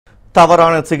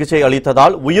தவறான சிகிச்சை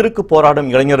அளித்ததால் உயிருக்கு போராடும்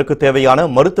இளைஞருக்கு தேவையான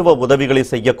மருத்துவ உதவிகளை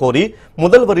செய்ய கோரி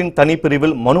முதல்வரின்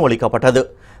தனிப்பிரிவில் மனு அளிக்கப்பட்டது.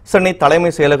 சென்னை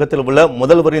தலைமை செயலகத்தில் உள்ள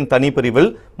முதல்வரின் தனிப்பிரிவில்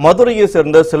மதுரையை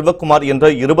சேர்ந்த செல்வகுமார் என்ற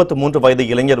 23 வயது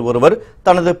இளைஞர் ஒருவர்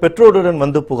தனது பெற்றோருடன்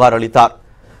வந்து புகார் அளித்தார்.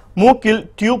 மூக்கில்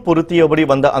டியூப் பொருத்தியபடி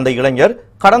வந்த அந்த இளைஞர்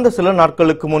கடந்த சில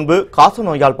நாட்களுக்கு முன்பு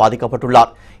காசநோயால்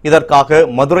பாதிக்கப்பட்டுள்ளார். இதற்காக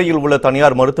மதுரையில் உள்ள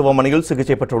தனியார் மருத்துவமனையில்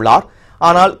சிகிச்சை பெற்றுள்ளார்.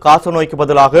 ஆனால் காசநோய்க்கு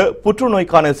பதிலாக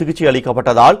புற்றுநோய்க்கான சிகிச்சை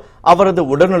அளிக்கப்பட்டதால் அவரது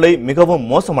உடல்நிலை மிகவும்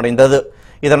மோசமடைந்தது.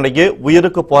 இதனிடையே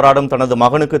உயிருக்கு போராடும் தனது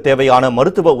மகனுக்கு தேவையான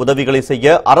மருத்துவ உதவிகளை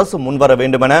செய்ய அரசு முன்வர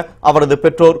வேண்டுமென அவரது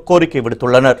பெற்றோர் கோரிக்கை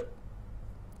விடுத்துள்ளனர்.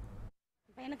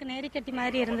 எனக்கு நேரிக்கட்டி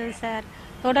மாதிரி இருந்தது சார்.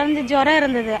 தொடர்ந்து ஜுரம்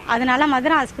இருந்தது. அதனால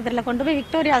மதுரை ஆஸ்பத்திரியில் கொண்டு போய்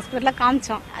விக்டோரியா ஹாஸ்பிட்டலில்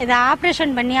காமிச்சோம். இதை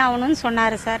ஆப்ரேஷன் பண்ணி ஆகணும்னு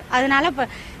சொன்னார் சார். அதனால இப்போ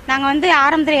நாங்கள்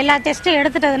ஆரம்பத்தில் எல்லா டெஸ்ட்டும்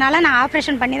எடுத்துட்டதுனால நான்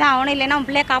ஆப்ரேஷன் பண்ணி தான் ஆகணும், இல்லைன்னா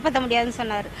பிள்ளைய காப்பாற்ற முடியாதுன்னு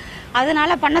சொன்னார்.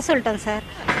 அதனால பண்ண சொல்லிட்டோம் சார்.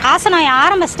 காசநோய்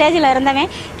ஆரம்ப ஸ்டேஜில்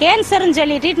இருந்தவன் கேன்சர்னு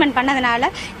சொல்லி ட்ரீட்மெண்ட் பண்ணதுனால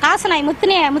காசநோய்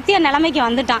முத்திய நிலைமைக்கு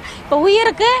வந்துட்டான். இப்போ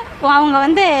உயிருக்கு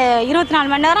அவங்க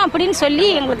 24 மணி நேரம் அப்படின்னு சொல்லி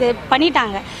எங்களுக்கு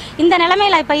பண்ணிட்டாங்க. இந்த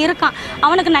நிலைமையில இப்போ இருக்கான்.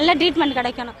 அவனுக்கு நல்ல ட்ரீட்மெண்ட்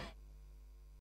கிடைக்கணும்.